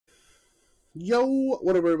Yo,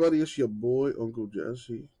 what up, everybody? It's your boy, Uncle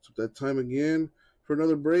Jesse. It's that time again for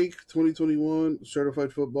another break. 2021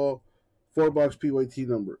 Certified Football 4-box PYT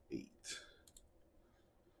number 8.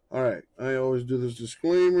 All right, I always do this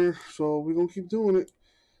disclaimer, so we're going to keep doing it.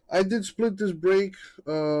 I did split this break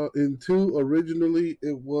in two. Originally,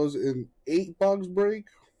 it was an 8-box break.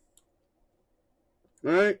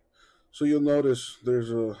 All right, so you'll notice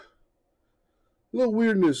there's a little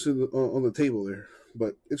weirdness on the table there,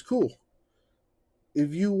 but it's cool.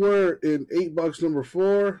 If you were in 8-box number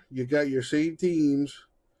 4, you got your same teams.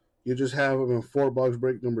 You just have them in 4-box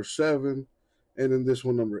break number 7, and in this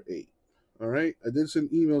one number 8. All right. I did send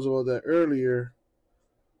emails about that earlier,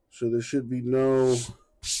 so there should be no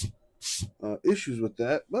issues with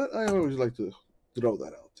that. But I always like to throw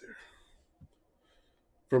that out there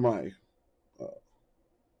for my uh,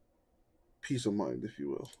 peace of mind, if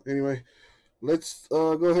you will. Anyway, let's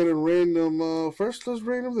go ahead and random. First, let's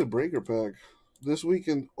random the breaker pack. This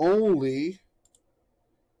weekend only,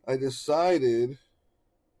 I decided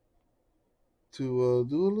to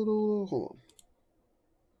do a little. Hold on.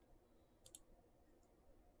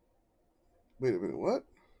 Wait a minute. What?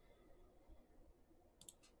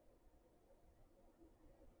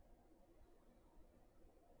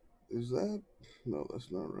 Is that? No, that's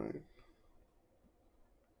not right.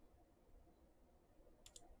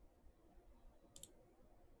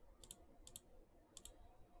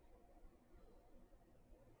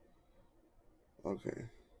 Okay.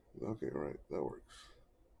 Okay, right. That works.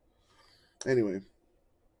 Anyway,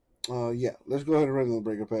 yeah, let's go ahead and run the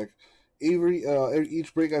breaker pack.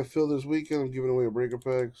 Each break I fill this weekend, I'm giving away a breaker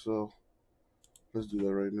pack, so let's do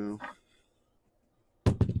that right now.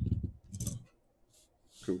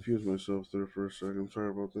 Confused myself there for a second. Sorry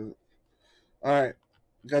about that. All right,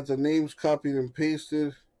 got the names copied and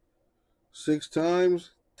pasted 6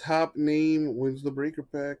 times. Top name wins the breaker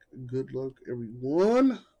pack. Good luck,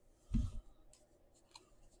 everyone.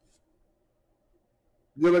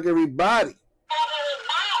 Good luck, everybody.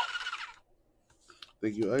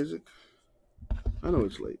 Thank you, Isaac. I know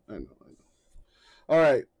it's late. I know. All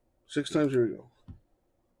right, 6 times. Here we go.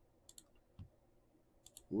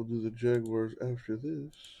 We'll do the Jaguars after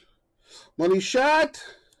this. Money shot.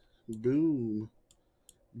 Boom.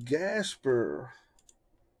 Gasper.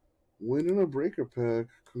 Winning a breaker pack.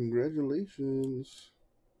 Congratulations.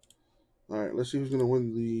 All right, let's see who's going to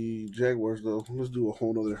win the Jaguars, though. Let's do a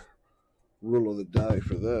whole other roll of the die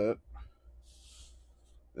for that.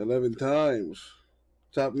 11 times.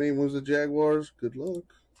 Top name wins the Jaguars. Good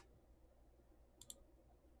luck.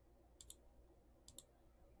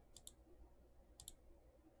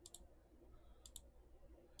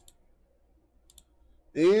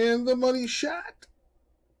 And the money shot.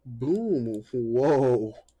 Boom.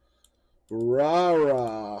 Whoa.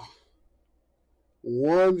 Rah-rah.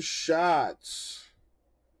 One shots.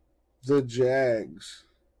 The Jags.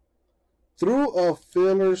 Through a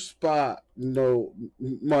filler spot. No,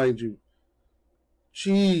 mind you.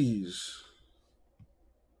 Jeez.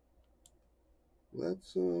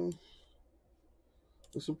 That's a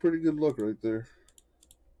pretty good look right there.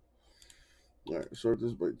 All right, sort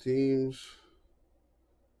this by teams.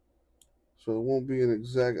 So it won't be an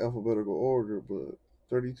exact alphabetical order, but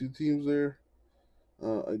 32 teams there.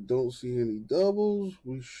 I don't see any doubles.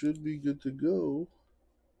 We should be good to go.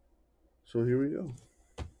 So here we go.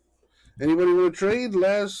 Anybody want to trade?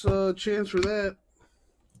 Last chance for that.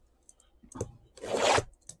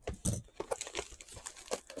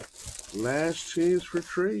 Last chance for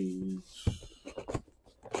trades.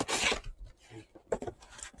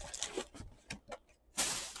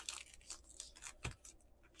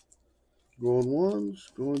 Going once,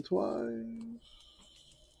 going twice.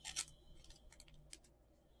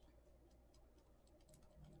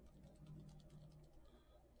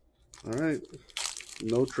 All right,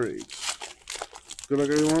 no trades. Good luck,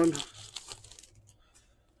 everyone.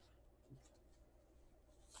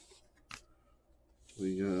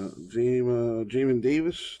 We got Jamin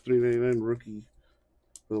Davis, $3.99 rookie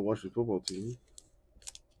for the Washington football team.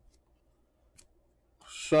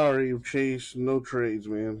 Sorry, Chase, no trades,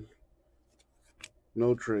 man.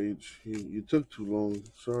 No trades. You took too long.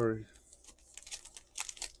 Sorry.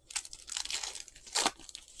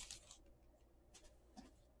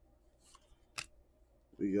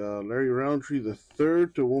 We got Larry Roundtree, the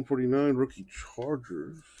third to 149 rookie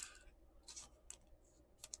Chargers.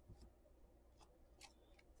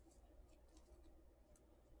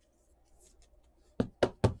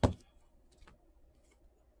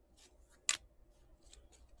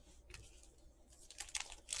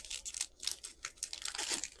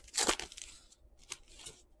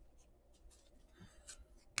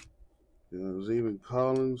 Landon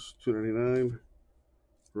Collins, 299.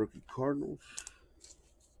 Rookie Cardinals.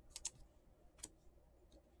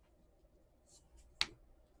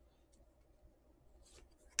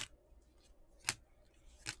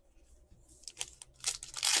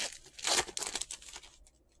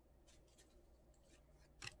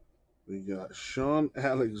 We got Sean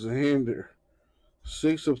Alexander,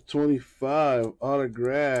 6 of 25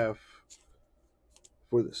 autograph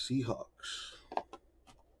for the Seahawks.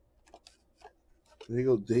 There you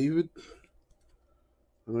go, David.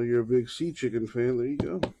 I know you're a big Sea Chicken fan. There you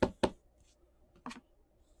go.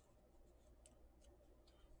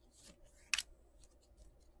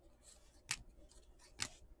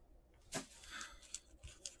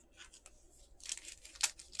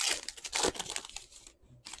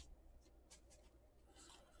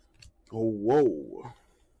 Oh, whoa.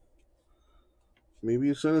 Maybe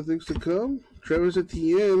a sign of things to come. Travis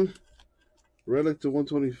Etienne, relic to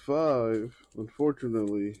 125.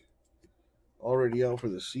 Unfortunately, already out for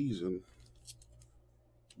the season.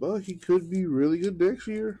 But he could be really good next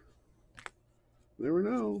year. Never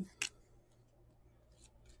know.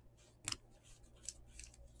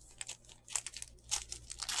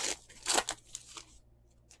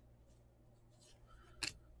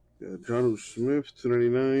 Got Jonnu Smith,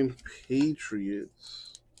 299.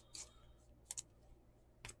 Patriots.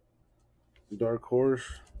 Dark Horse,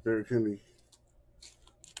 Derrick Henry.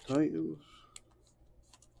 Titans.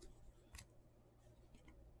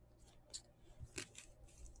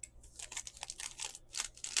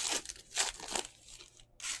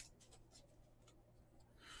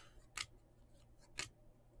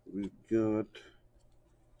 We've got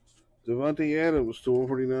Devontae Adams to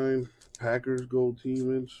 149. Packers gold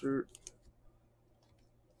team insert.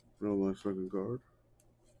 No last second card.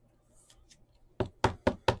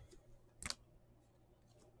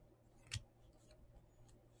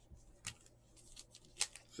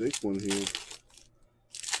 Thick one here.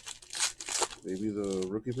 Maybe the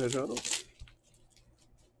rookie patch auto.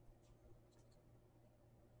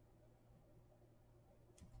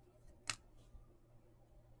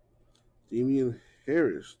 Damian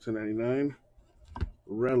Harris, 299.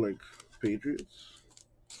 Relic, Patriots.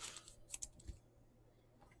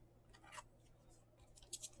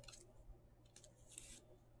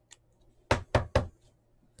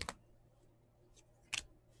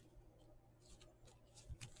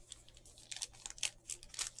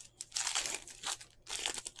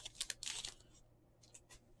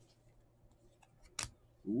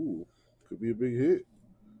 Ooh, could be a big hit.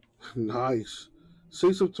 Nice.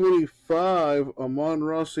 6 of 25,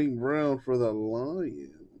 Amon-Ra St. Brown for the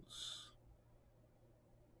Lions.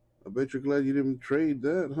 I bet you're glad you didn't trade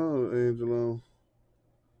that, huh, Angelo?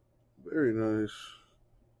 Very nice.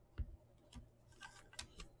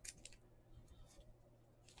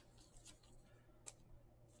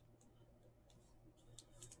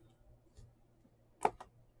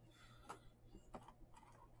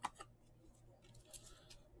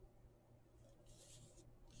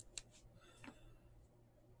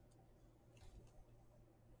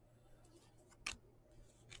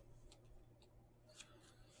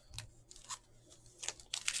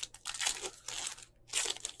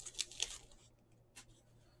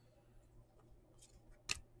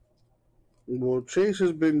 Well, Chase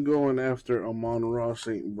has been going after Amon-Ra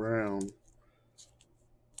St. Brown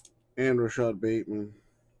and Rashad Bateman.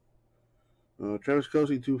 Travis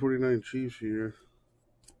Kelce, 249 Chiefs here.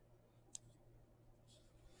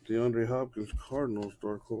 DeAndre Hopkins, Cardinals,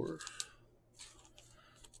 Dark Horse.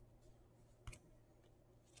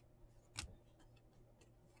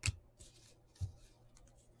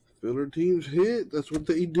 Filler teams hit. That's what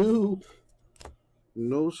they do.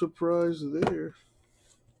 No surprise there.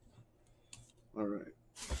 All right.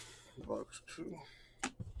 Box 2.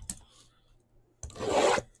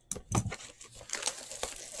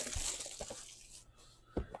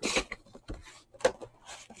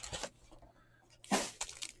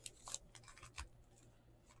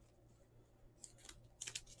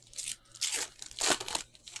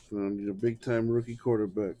 I need a big-time rookie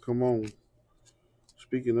quarterback. Come on.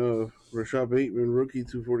 Speaking of, Rashad Bateman, rookie,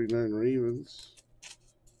 249 Ravens.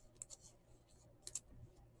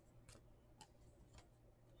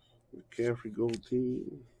 McCaffrey, gold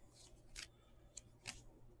team.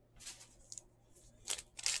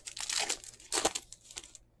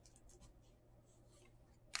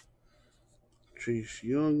 Chase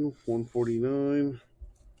Young, 149.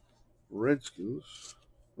 Redskins.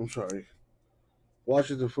 I'm sorry.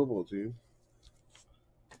 Washington football team.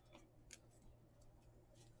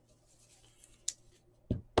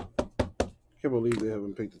 Can't believe they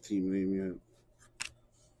haven't picked the team name yet.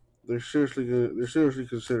 They're seriously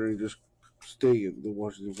considering just stay in the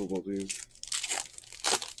Washington football team.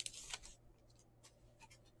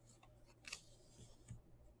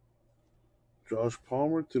 Josh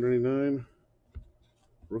Palmer, 299.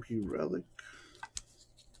 Rookie relic.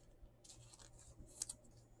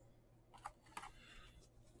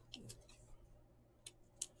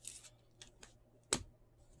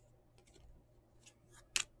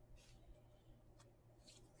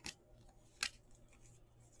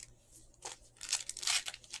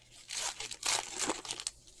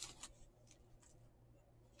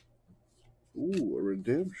 Ooh, a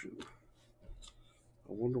redemption. I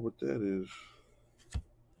wonder what that is.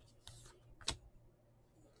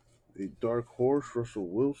 A dark horse, Russell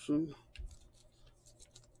Wilson.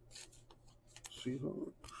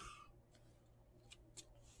 Seahawks.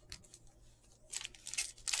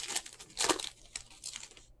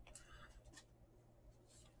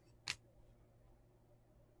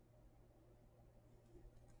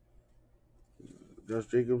 Josh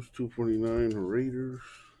Jacobs, 249. Raiders.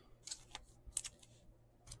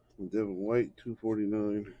 Devin White,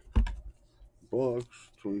 249. Bucks,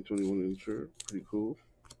 2021 insert. Pretty cool.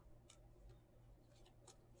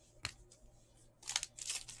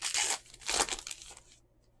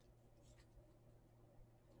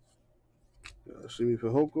 Simi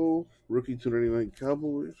Fehoko, rookie 299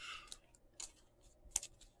 Cowboys.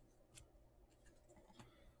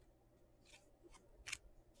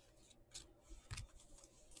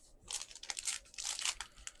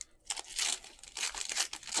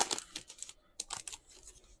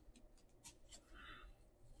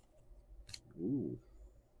 Ooh.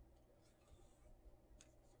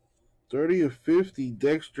 30 of 50,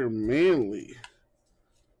 Dexter Manley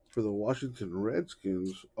for the Washington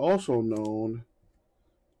Redskins, also known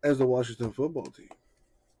as the Washington football team.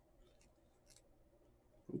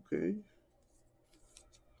 Okay.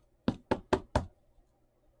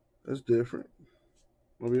 That's different.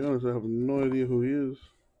 I'll be honest, I have no idea who he is.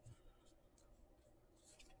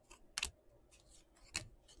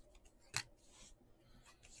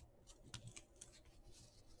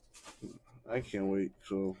 I can't wait.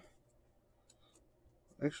 So,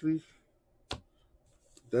 actually,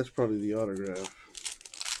 that's probably the autograph.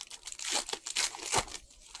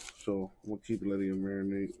 So, we'll keep letting him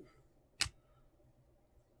marinate.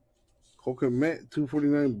 Colton Matt,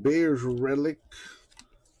 249 Bears relic.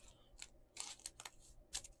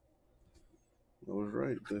 I was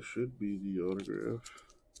right. That should be the autograph.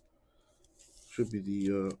 Should be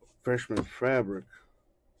the freshman fabric,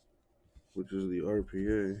 which is the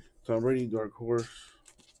RPA. Tom Brady, dark horse.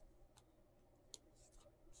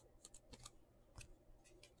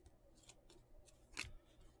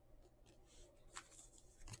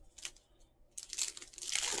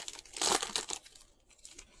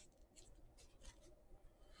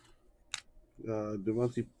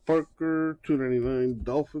 Devontae Parker, 299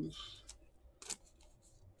 Dolphins.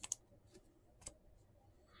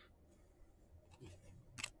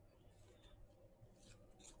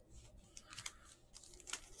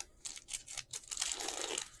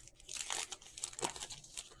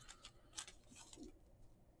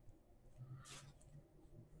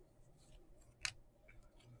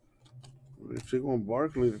 Saquon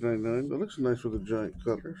Barkley, 99. That looks nice with the giant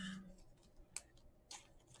colors.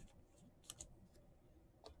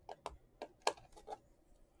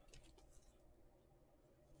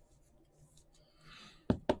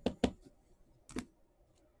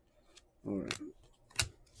 All right.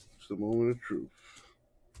 It's the moment of truth.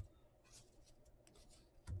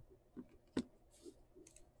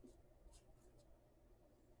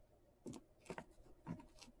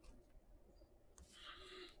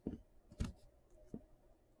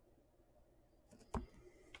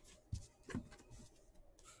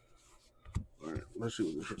 All right. Let's see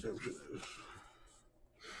what this redemption is.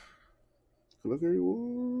 Good luck,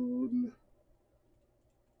 everyone.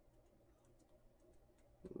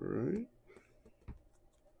 All right.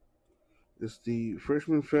 It's the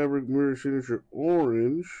freshman fabric mirror signature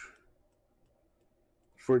orange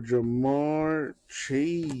for Jamar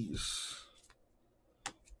Chase.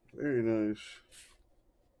 Very nice.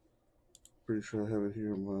 Pretty sure I have it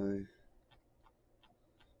here on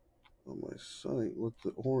my site. What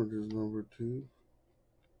the orange is number 2.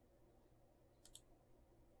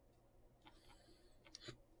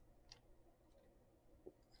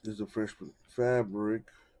 This is the freshman fabric.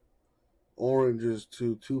 Orange is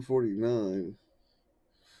to 249,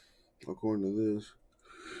 according to this.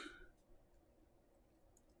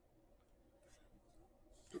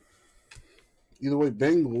 Either way,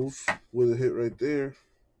 Bengals with a hit right there.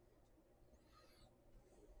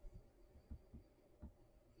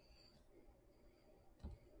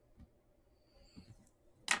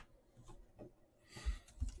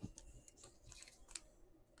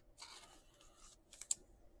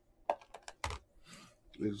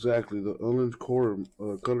 Exactly, the orange color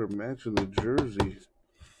matching the jersey.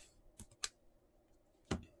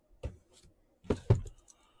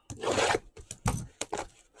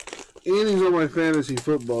 And he's on my fantasy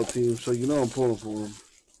football team, so you know I'm pulling for him.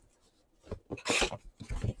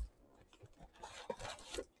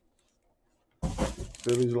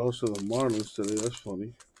 Phillies lost to the Marlins today. That's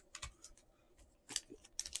funny.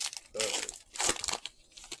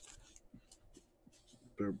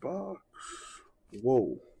 Their box.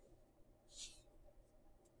 Whoa.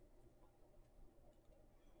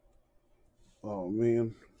 Oh,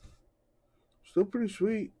 man. Still pretty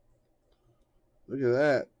sweet. Look at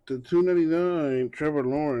that. The 299 Trevor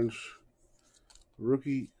Lawrence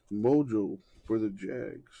rookie mojo for the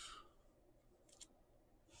Jags.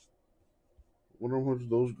 Wonder how much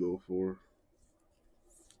those go for.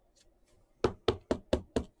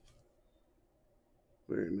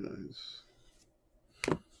 Very nice.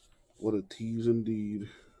 What a tease indeed.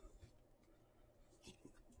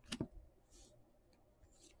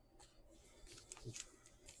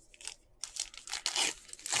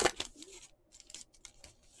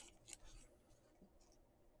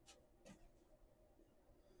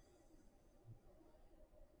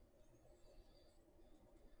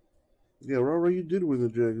 Yeah, Rara, you did win the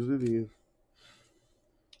Jags, didn't you?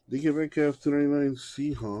 DK Metcalf 299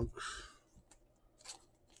 Seahawks.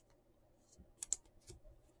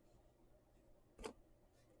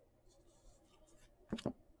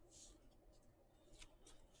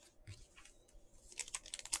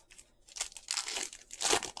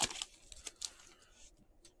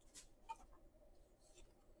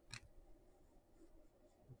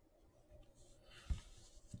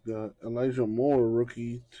 Got Elijah Moore,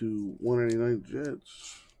 rookie to 199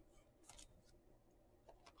 Jets.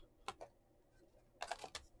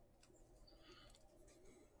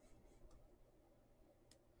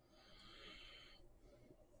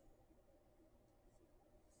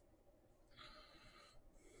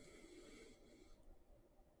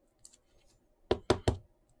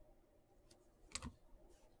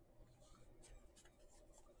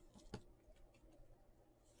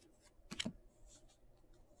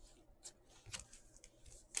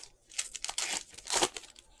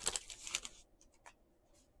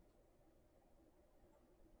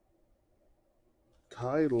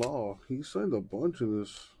 Ty Law. He signed a bunch of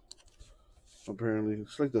this, apparently.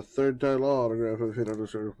 It's like the third Ty Law autograph I've hit on a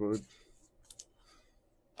certified.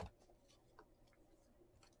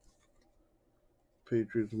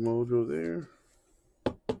 Patriots mojo there.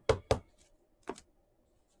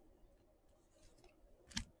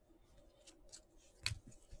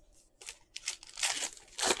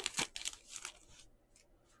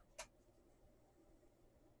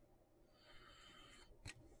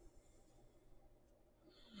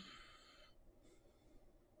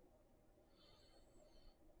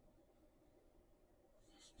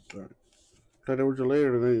 All right. Clyde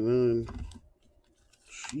Edwards-Helaire to 99.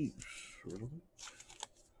 Chiefs, really?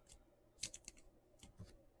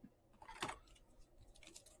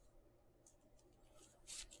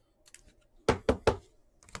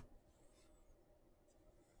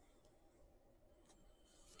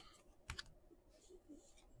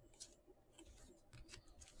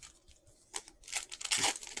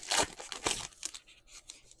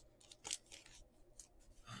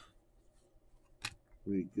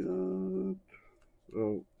 We got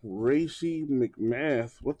Racy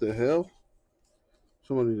McMath. What the hell?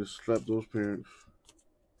 Somebody just slapped those parents.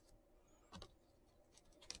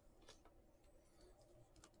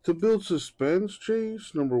 To build suspense,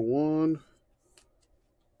 Chase, number 1.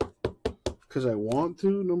 Because I want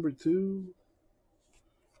to, number 2.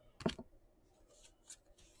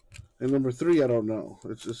 And number 3, I don't know.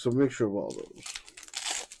 It's a mixture of all those.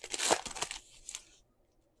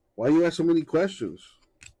 Why you ask so many questions?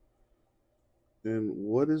 And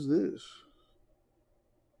what is this?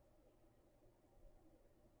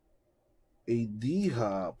 A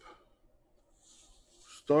D-Hop.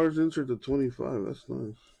 Stars insert to 25. That's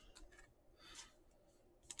nice.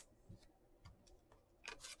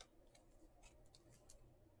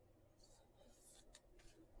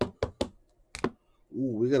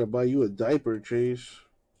 Ooh, we gotta buy you a diaper, Chase.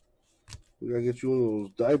 We gotta get you one of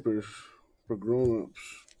those diapers for grown-ups.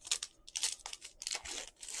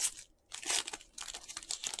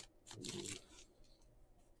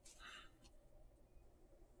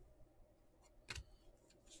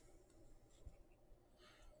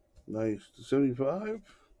 Nice. 75.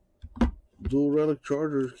 Dual relic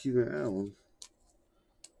Chargers, Keenan Allen.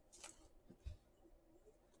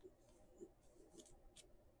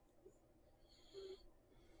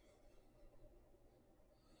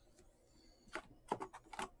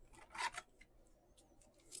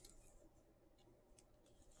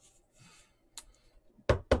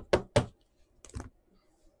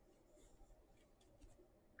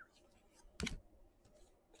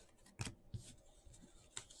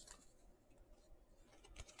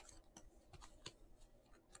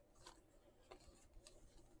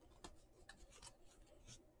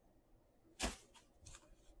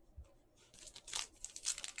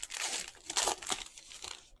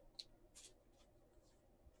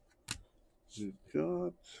 We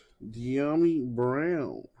got De'Ami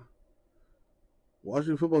Brown.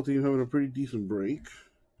 Washington football team having a pretty decent break.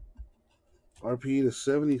 RPA to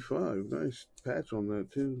 75. Nice patch on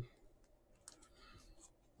that, too.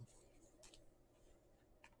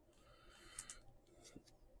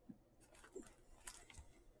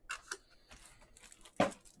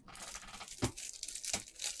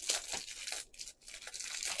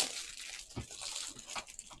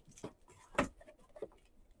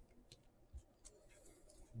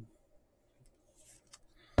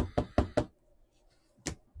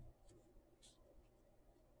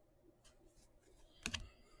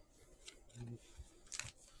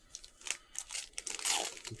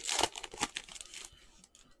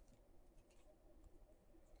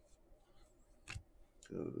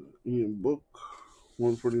 Ian Book,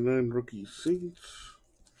 149 rookie Saints.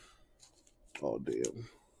 Oh, damn.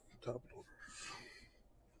 Top loader.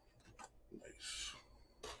 Nice.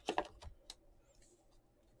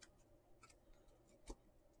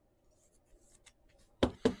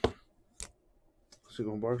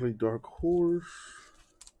 Saquon Barkley, Dark Horse.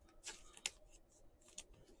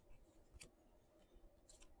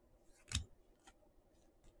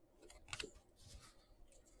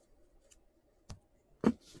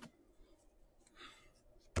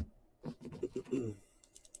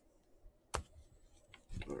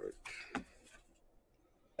 Alright.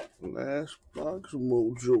 Last box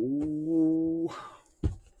mojo.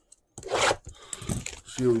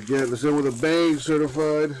 See what we get. Let's end with a bang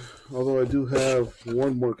certified. Although I do have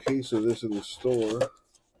one more case of this in the store.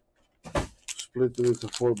 Split them into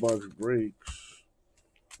 4-box breaks.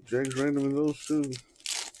 Jags random in those too.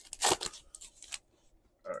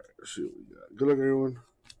 Alright, let's see what we got. Good luck, everyone.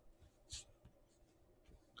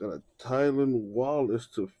 Got a Tylan Wallace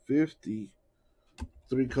to 50.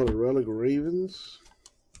 3-color relic Ravens.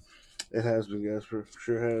 It has been, Gasper.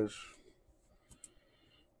 Sure has.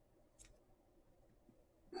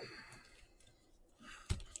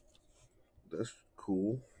 That's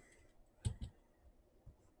cool.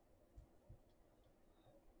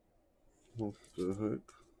 What the heck?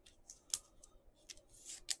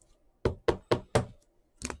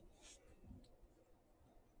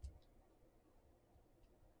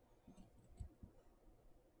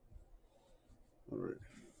 All right.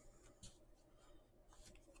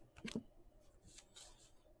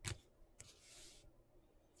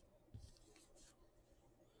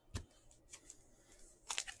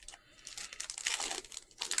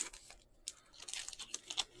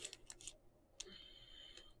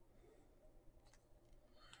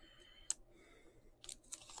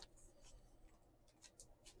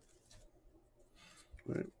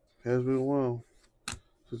 Right. Has been a while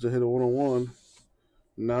since I hit a 101.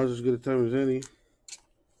 Now's as good a time as any.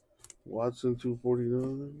 Watson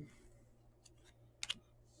 249.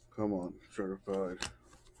 Come on, certified.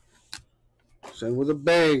 Send with a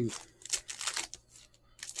bang.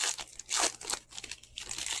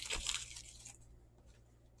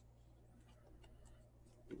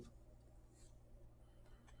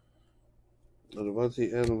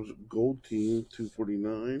 Devontae Adams Gold Team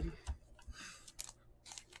 249.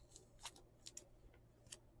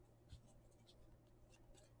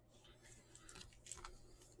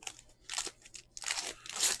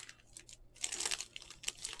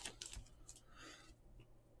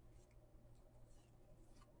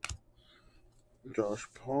 Josh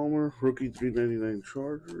Palmer, rookie 399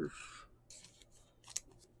 Chargers.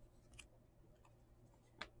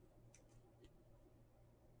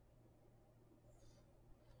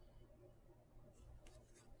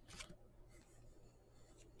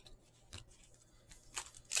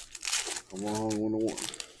 Come on, 101.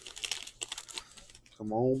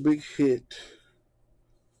 Come on, big hit.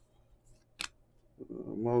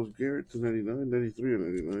 Miles Garrett to 99, 93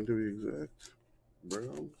 and 99 to be exact.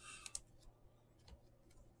 Browns.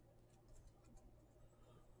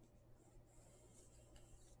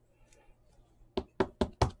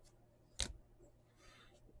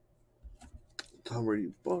 Tom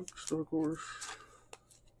Brady Bucks, Dark Horse.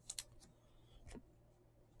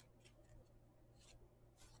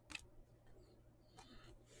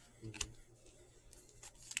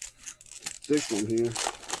 Thick one here.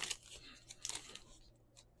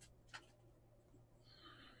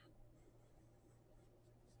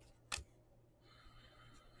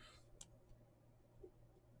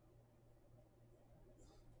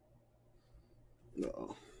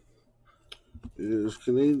 No. It is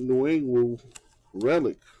Canadian New England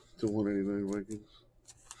relic to 189 Vikings.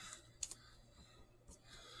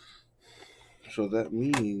 So that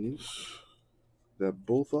means that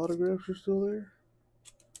both autographs are still there?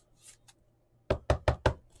 Come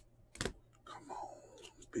on,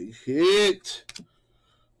 Big hit.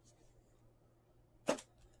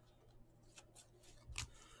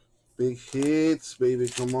 Big hits, baby.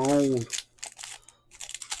 Come on.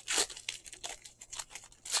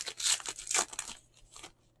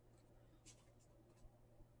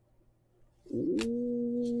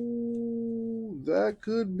 Ooh, that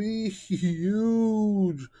could be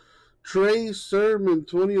huge. Trey Sermon,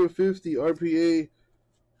 20 or 50 RPA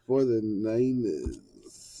for the Niners.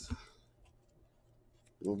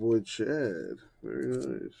 My boy Chad. Very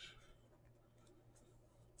nice.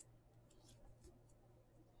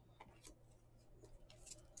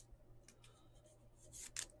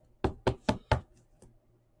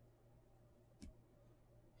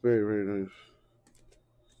 Very, very nice.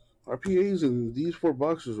 RPAs in these 4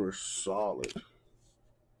 boxes were solid.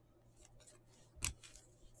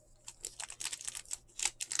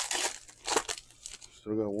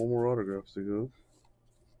 Still got one more autograph to go.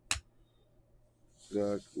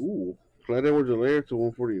 Got, Clyde Edwards-Helaire to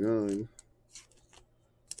 149.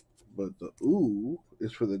 But the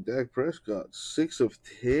is for the Dak Prescott. 6 of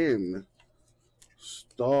 10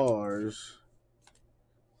 stars.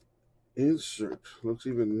 Insert. Looks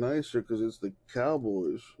even nicer because it's the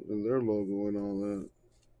Cowboys and their logo and all that.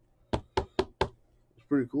 It's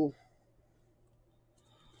pretty cool.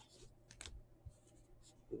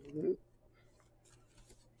 All right.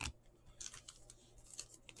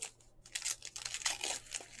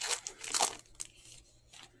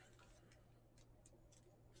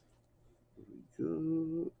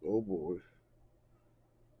 Oh boy.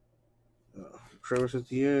 Travis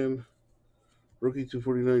Etienne, rookie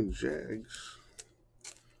 249 Jags.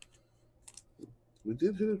 We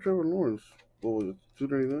did hit a Trevor Lawrence. What was it,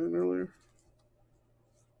 299 earlier?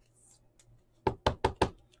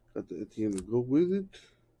 Got the Etienne to go with it.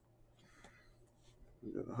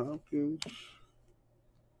 We got Hopkins.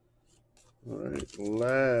 All right,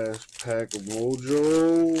 last pack of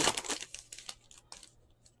Mojo.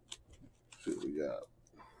 Let's see what we got.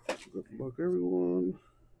 Good luck, everyone.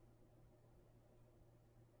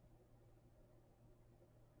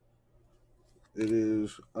 It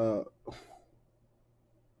is, oh,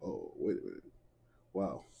 wait a minute.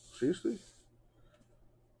 Wow. Seriously?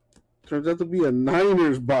 Turns out to be a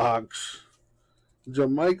Niners box.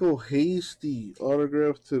 JaMycal Hasty,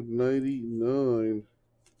 autographed to 99.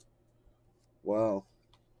 Wow.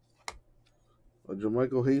 A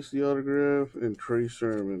JaMycal Hasty autograph and Trey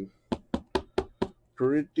Sermon.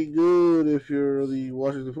 Pretty good if you're the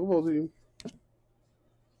Washington football team.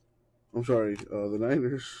 I'm sorry, the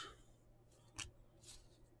Niners.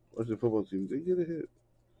 Washington football team did get a hit.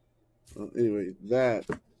 Anyway, that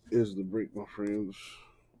is the break, my friends.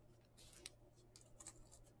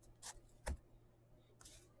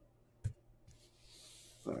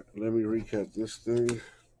 All right, let me recap this thing.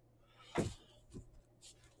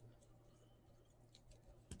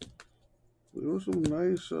 There was some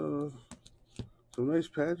nice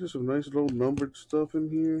patches, some nice low numbered stuff in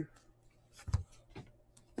here.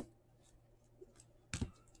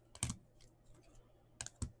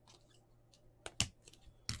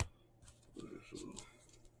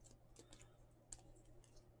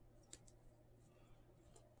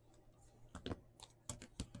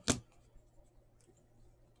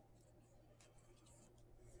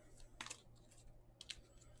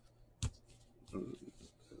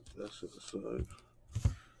 That's at the side.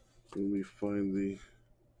 Let me find the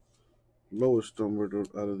lowest numbered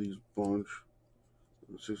out of these bunch.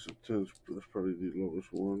 6 of 10, that's probably the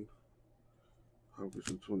lowest one.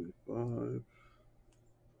 Hopkins 25.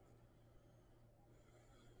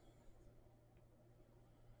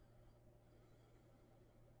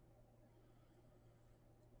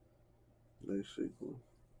 Nice sequel.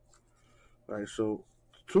 Alright, so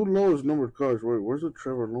 2 lowest numbered cards. Wait, where's the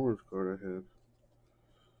Trevor Lawrence card I had?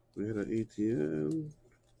 We had an ATM.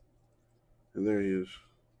 And there he is.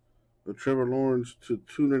 A Trevor Lawrence to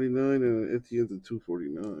 299 and an Etienne to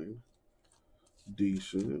 249.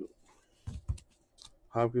 Decent.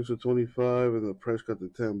 Hopkins to 25 and the Prescott to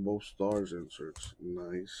 10. Both stars inserts.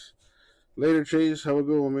 Nice. Later, Chase. Have a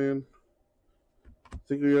good one, man.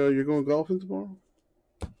 Think you're going golfing tomorrow?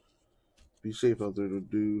 Be safe out there,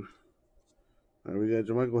 dude. All right, we got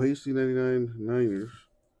JaMycal Hasty, 99 Niners.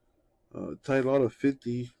 Ty Law to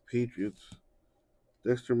 50 Patriots.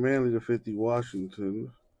 Dexter Manley to 50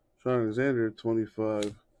 Washington. Sean Alexander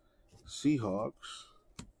 25 Seahawks.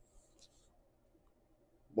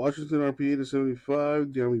 Washington RPA to 75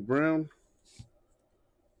 De'Ami Brown.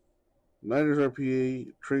 Niners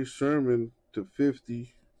RPA Trey Sermon to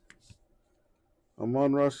 50.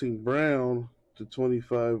 Amon-Ra St. Brown to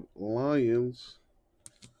 25 Lions.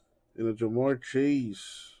 And a Jamar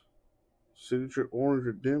Chase signature orange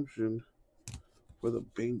redemption for the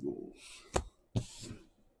Bengals.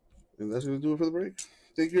 And that's going to do it for the break.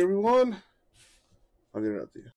 Thank you, everyone. I'll get it out to you.